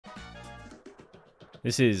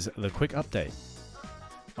This is the quick update.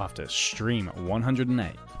 After stream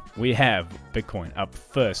 108, we have Bitcoin up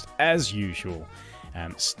first as usual,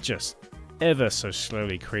 just ever so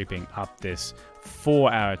slowly creeping up this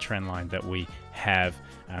 4-hour trend line that we have,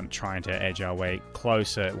 trying to edge our way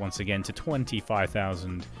closer once again to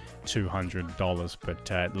 $25,200. But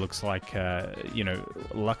it looks like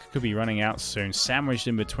luck could be running out soon. Sandwiched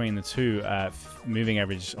in between the two moving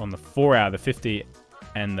averages on the 4-hour, the 50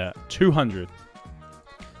 and the 200.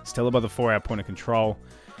 Still above the 4-hour point of control,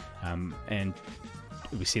 and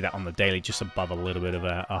we see that on the daily, just above a little bit of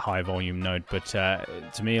a high volume node. But to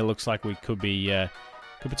me, it looks like we could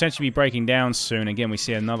potentially be breaking down soon. Again, we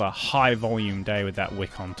see another high volume day with that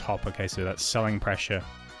wick on top. Okay, so that selling pressure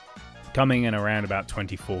coming in around about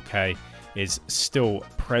 24K is still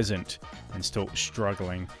present and still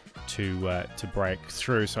struggling to break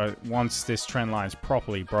through. So once this trend line is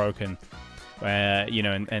properly broken,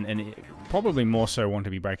 and probably more so want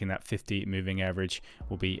to be breaking that 50 moving average,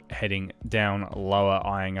 we'll be heading down lower,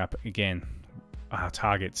 eyeing up again. Our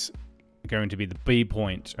target's going to be the B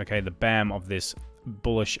point, okay, the BAM of this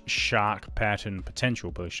bullish shark pattern,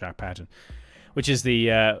 potential bullish shark pattern, which is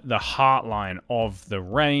the heart line of the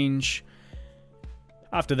range.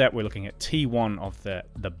 After that, we're looking at T1 of the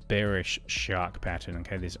bearish shark pattern,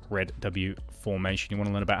 okay, this red W formation. You want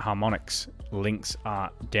to learn about harmonics, links are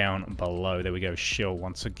down below. There we go, shill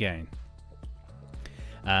once again.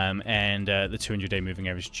 And the 200-day moving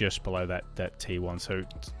average just below that T1. So,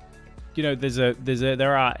 you know,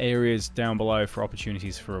 there are areas down below for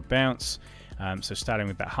opportunities for a bounce. So starting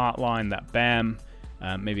with that heart line, that BAM,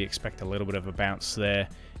 maybe expect a little bit of a bounce there.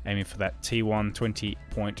 Aiming for that T1,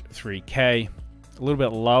 20.3K. A little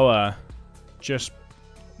bit lower, just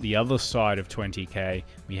the other side of 20K,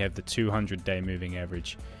 we have the 200-day moving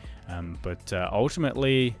average. But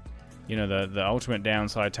ultimately, you know, the ultimate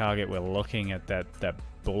downside target, we're looking at that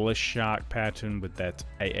bullish shark pattern with that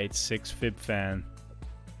 886 fib fan.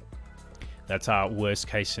 That's our worst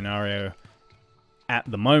case scenario at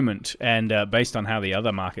the moment. And based on how the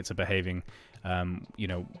other markets are behaving, you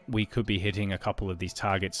know, we could be hitting a couple of these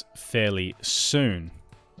targets fairly soon.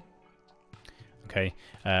 Okay,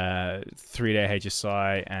 3-day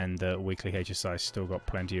HSI and the weekly HSI still got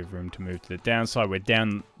plenty of room to move to the downside. We're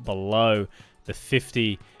down below the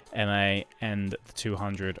 50 MA and the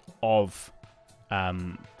 200 of,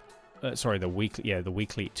 sorry, the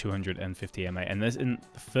weekly 250 MA. And this is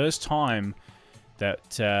the first time that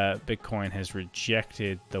Bitcoin has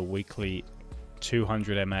rejected the weekly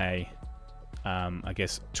 200 MA, I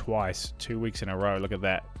guess twice, 2 weeks in a row. Look at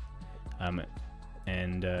that.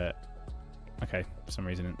 Okay, for some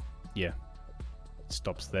reason, yeah,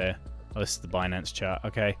 stops there. Oh, this is the Binance chart.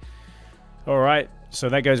 Okay. All right. So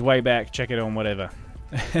that goes way back. Check it on whatever.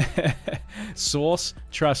 Source,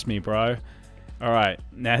 trust me, bro. All right.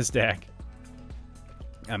 NASDAQ.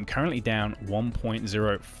 I'm currently down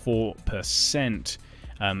 1.04%.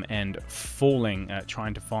 And falling,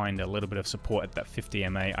 trying to find a little bit of support at that 50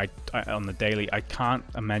 MA. On the daily, I can't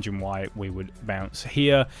imagine why we would bounce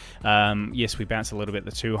here. Yes, we bounce a little bit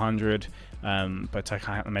the 200, but I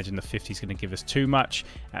can't imagine the 50 is going to give us too much.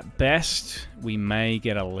 At best, we may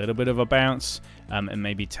get a little bit of a bounce and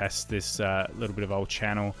maybe test this little bit of old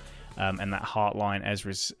channel. And that heart line as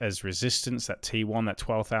resistance, that T1, that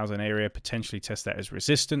 12,000 area, potentially test that as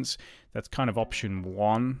resistance. That's kind of option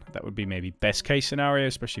one. That would be maybe best case scenario,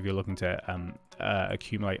 especially if you're looking to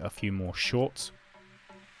accumulate a few more shorts.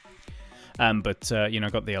 But you know,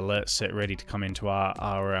 got the alert set ready to come into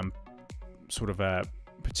our sort of a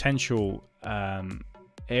potential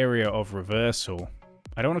area of reversal.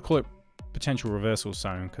 I don't want to call it potential reversal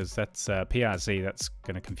zone because that's PRZ. That's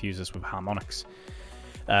going to confuse us with harmonics.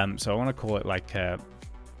 So I want to call it like, I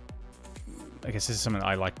guess this is something that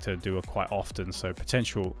I like to do quite often. So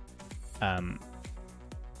potential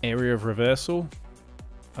area of reversal.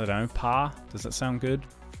 I don't know, par. Does that sound good?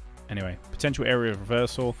 Anyway, potential area of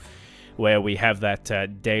reversal where we have that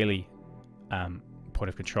daily point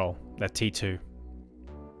of control, that T2.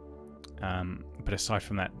 But aside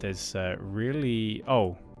from that, there's really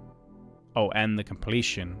and the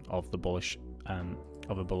completion of the bullish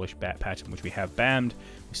of a bullish bat pattern, which we have BAMmed.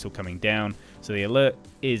 We're still coming down, so the alert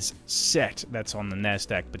is set. That's on the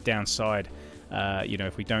NASDAQ. But downside, you know,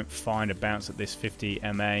 if we don't find a bounce at this 50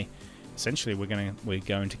 MA, essentially we're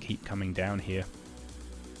going to keep coming down here.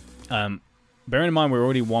 Bearing in mind we're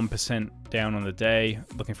already 1% down on the day,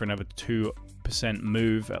 looking for another 2%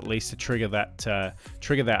 move at least to trigger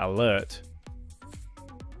that alert.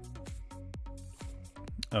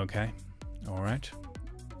 Okay, all right.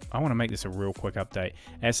 I want to make this a real quick update.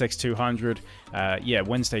 SX200, yeah,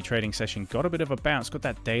 Wednesday trading session got a bit of a bounce. Got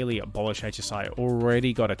that daily bullish HSI,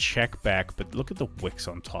 already got a check back, but look at the wicks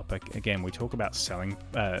on top. Again, we talk about selling,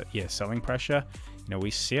 selling pressure. You know,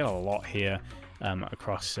 we see it a lot here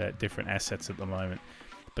across different assets at the moment.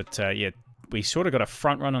 But yeah, we sort of got a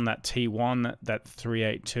front run on that T1, that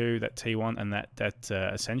 382, that T1, and that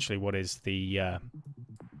essentially what is the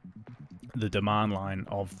demand line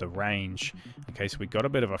of the range. Okay, so we got a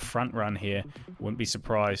bit of a front run here. Wouldn't be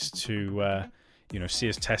surprised to you know, see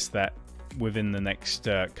us test that within the next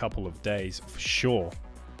couple of days for sure.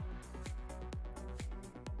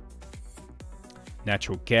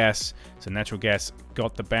 Natural gas. So natural gas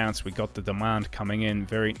got the bounce. We got the demand coming in.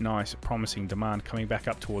 Very nice, promising demand coming back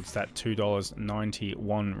up towards that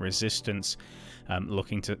 $2.91 resistance.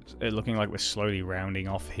 Looking like we're slowly rounding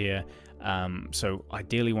off here. So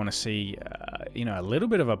ideally want to see, you know, a little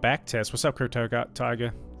bit of a back test. What's up, Crypto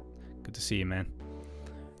Tiger? Good to see you, man.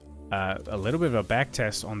 A little bit of a back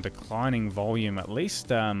test on declining volume, at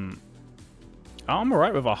least. I'm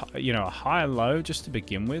alright with a higher low just to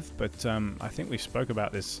begin with, but I think we spoke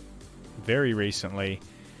about this very recently.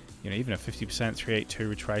 You know, even a 50% 382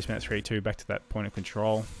 retracement at 382 back to that point of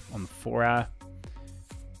control on the 4 hour.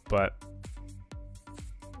 But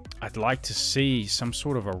I'd like to see some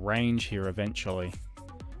sort of a range here eventually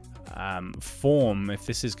form. If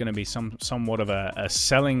this is going to be somewhat of a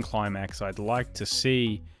selling climax, I'd like to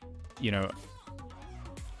see, you know,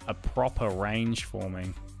 a proper range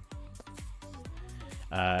forming.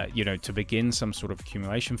 You know, to begin some sort of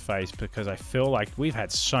accumulation phase, because I feel like we've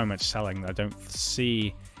had so much selling that I don't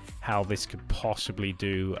see how this could possibly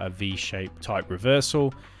do a V-shape type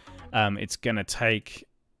reversal. It's going to take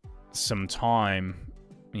some time.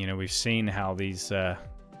 You know, we've seen how these, I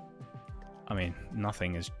mean,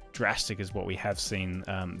 nothing as drastic as what we have seen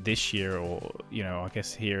this year, or, you know, I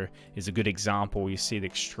guess here is a good example. You see the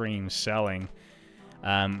extreme selling,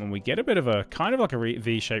 and we get a bit of a, kind of like a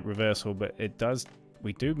V-shaped reversal, but it does,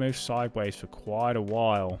 we do move sideways for quite a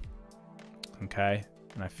while, okay?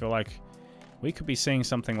 And I feel like we could be seeing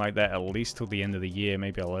something like that at least till the end of the year,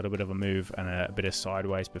 maybe a little bit of a move and a bit of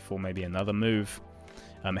sideways before maybe another move,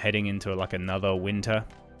 heading into like another winter.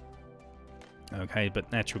 Okay, but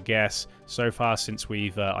natural gas, so far since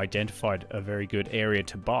we've identified a very good area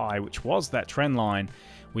to buy, which was that trend line,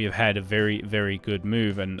 we have had a very, very good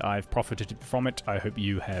move, and I've profited from it. I hope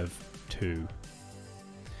you have too.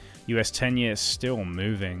 US 10 years still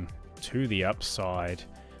moving to the upside.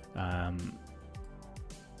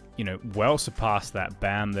 You know, well surpassed that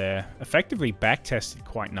BAM there. Effectively backtested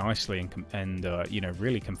quite nicely, and you know,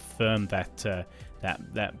 really confirmed that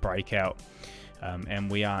that breakout. And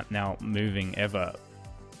we are now moving ever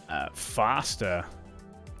faster,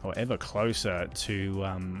 or ever closer to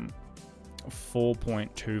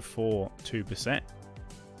 4.242%.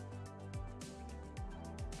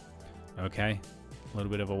 Okay, a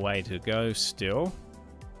little bit of a way to go still.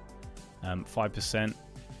 5%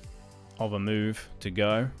 of a move to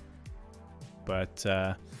go, but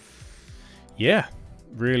yeah,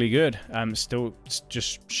 really good. Still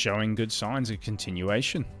just showing good signs of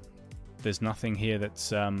continuation. There's nothing here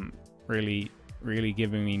that's really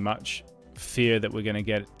giving me much fear that we're going to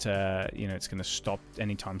get, you know, it's going to stop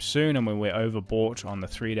anytime soon. And when we're overbought on the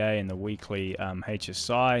 3-day and the weekly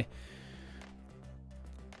HSI.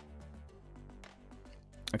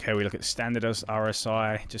 Okay, we look at standard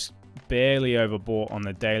RSI, just barely overbought on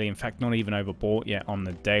the daily. In fact, not even overbought yet on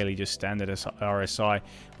the daily, just standard RSI.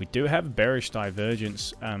 We do have bearish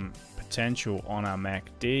divergence potential on our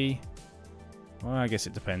MACD. Well, I guess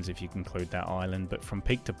it depends if you conclude that island, but from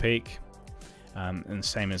peak to peak, and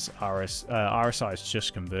same as RSI is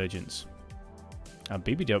just convergence.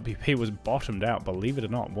 BBWP was bottomed out, believe it or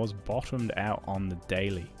not, was bottomed out on the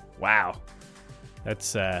daily. Wow,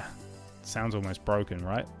 that's sounds almost broken,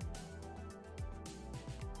 right?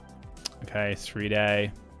 Okay,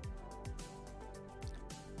 3-day.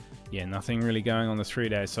 Yeah, nothing really going on the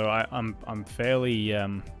 3-day, so I'm fairly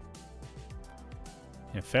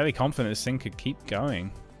fairly confident this thing could keep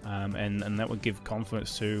going, and that would give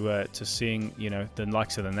confidence to seeing, you know, the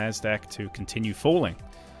likes of the NASDAQ to continue falling.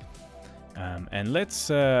 And let's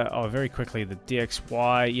very quickly, the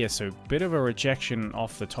DXY, yeah, so bit of a rejection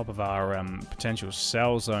off the top of our potential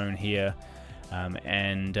sell zone here,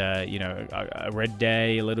 and you know, a red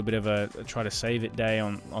day, a little bit of a try to save it day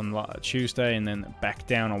on Tuesday, and then back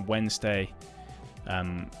down on Wednesday.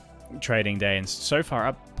 Trading day, and so far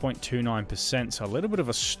up 0.29%, so a little bit of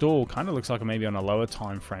a stall. Kind of looks like maybe on a lower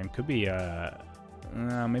time frame, could be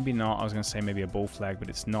maybe not. I was going to say maybe a bull flag, but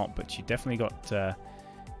it's not. But you definitely got a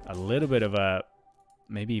little bit of a,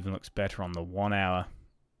 maybe even looks better on the 1 hour.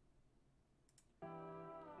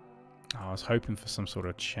 I was hoping for some sort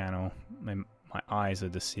of channel. My eyes are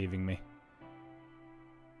deceiving me.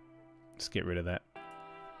 Let's get rid of that.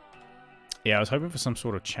 Yeah, I was hoping for some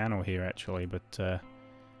sort of channel here, actually, but yeah,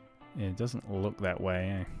 it doesn't look that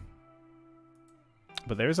way, eh?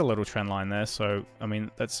 But there is a little trend line there, so, I mean,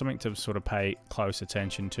 that's something to sort of pay close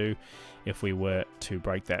attention to if we were to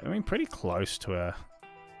break that. I mean, pretty close to a...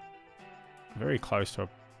 very close to a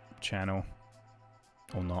channel.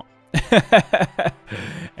 Or not.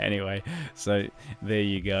 Anyway, so there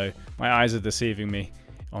you go. My eyes are deceiving me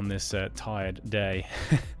on this tired day.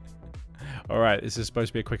 Alright, this is supposed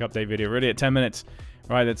to be a quick update video. Already at 10 minutes.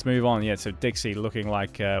 Right, let's move on. Yeah, so DXY looking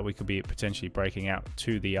like we could be potentially breaking out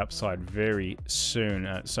to the upside very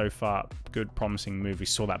soon. So far, good, promising move. We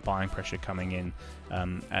saw that buying pressure coming in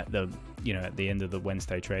at the end of the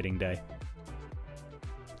Wednesday trading day.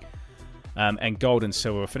 And gold and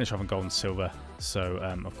silver. We'll finish off on gold and silver. So,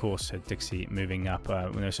 of course, DXY moving up.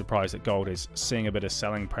 No surprise that gold is seeing a bit of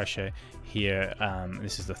selling pressure here.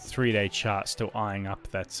 This is the 3-day chart, still eyeing up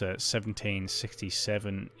that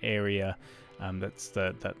 1767 area. That's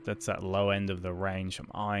that low end of the range. I'm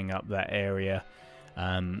eyeing up that area.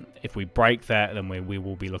 If we break that, then we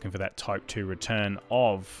will be looking for that type 2 return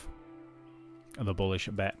of the bullish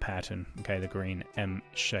pattern. Okay, the green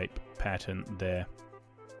M-shape pattern there.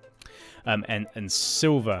 And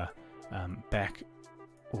silver back,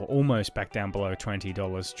 or almost back down below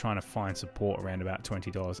 $20, trying to find support around about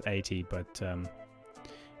 $20.80, but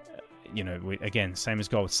you know, again, same as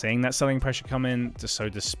gold, seeing that selling pressure come in. So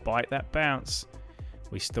despite that bounce,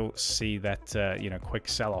 we still see that you know, quick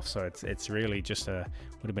sell-off. So it's really just would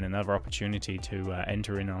have been another opportunity to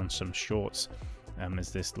enter in on some shorts.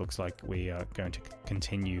 As this looks like we are going to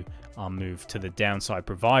continue our move to the downside,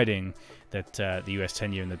 providing that the US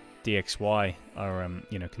 10-year and the DXY are,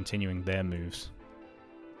 you know, continuing their moves.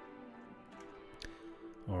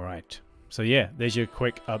 All right. So yeah, there's your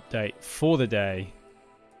quick update for the day.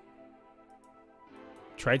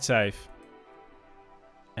 Trade safe,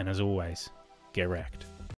 and as always, get wrecked.